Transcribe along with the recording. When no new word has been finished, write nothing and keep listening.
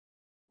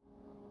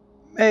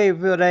Hey,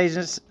 field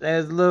agents,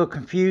 there's a little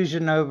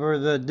confusion over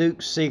the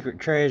Duke's secret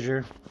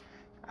treasure.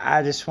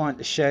 I just want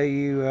to show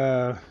you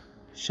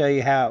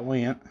how it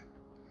went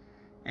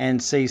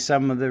and see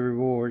some of the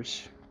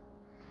rewards.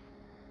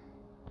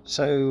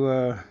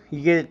 So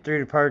you get it through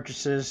the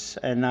purchases,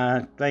 and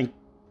I think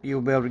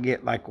you'll be able to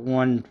get like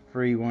one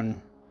free one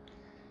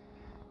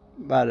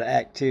by the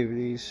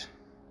activities.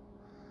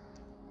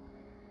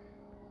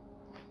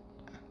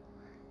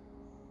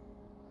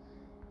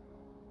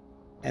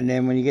 And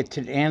then when you get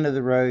to the end of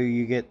the row,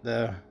 you get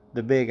the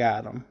big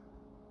item.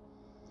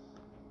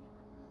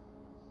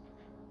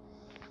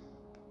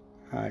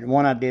 Alright, the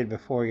one I did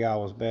before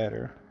y'all was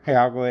better. Here,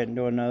 I'll go ahead and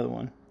do another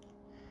one.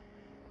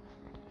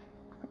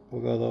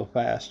 We'll go a little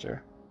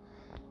faster.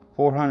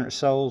 400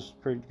 souls,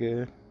 pretty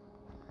good.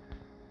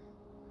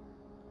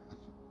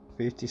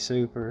 50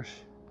 supers.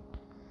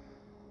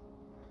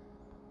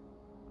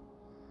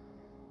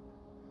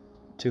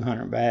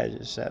 200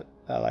 badges.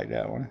 I like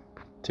that one.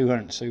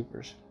 200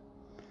 supers.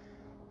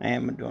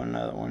 And I'm doing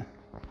another one.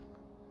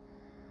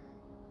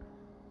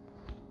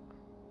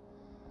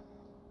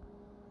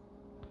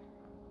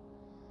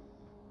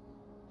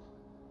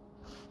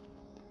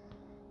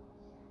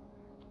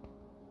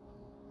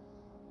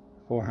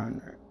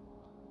 $400.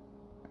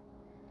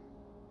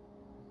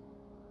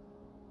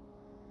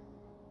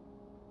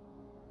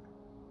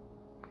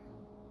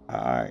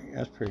 Alright,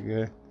 that's pretty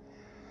good.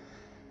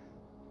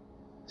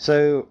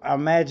 So I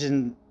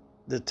imagine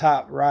the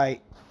top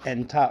right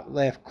and top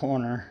left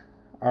corner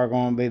are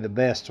going to be the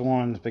best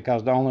ones,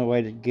 because the only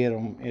way to get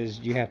them is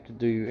you have to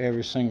do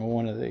every single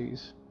one of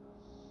these.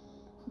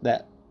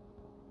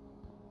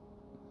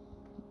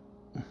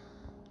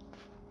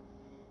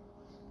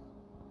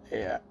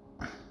 Yeah.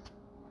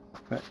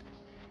 But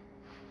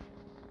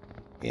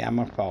yeah, I'm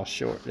going to fall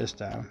short this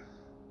time.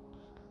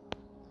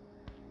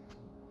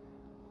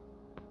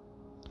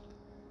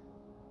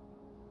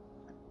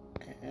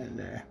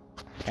 And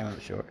came up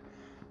short.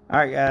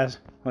 Alright guys,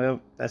 well,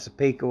 that's a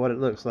peek of what it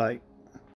looks like.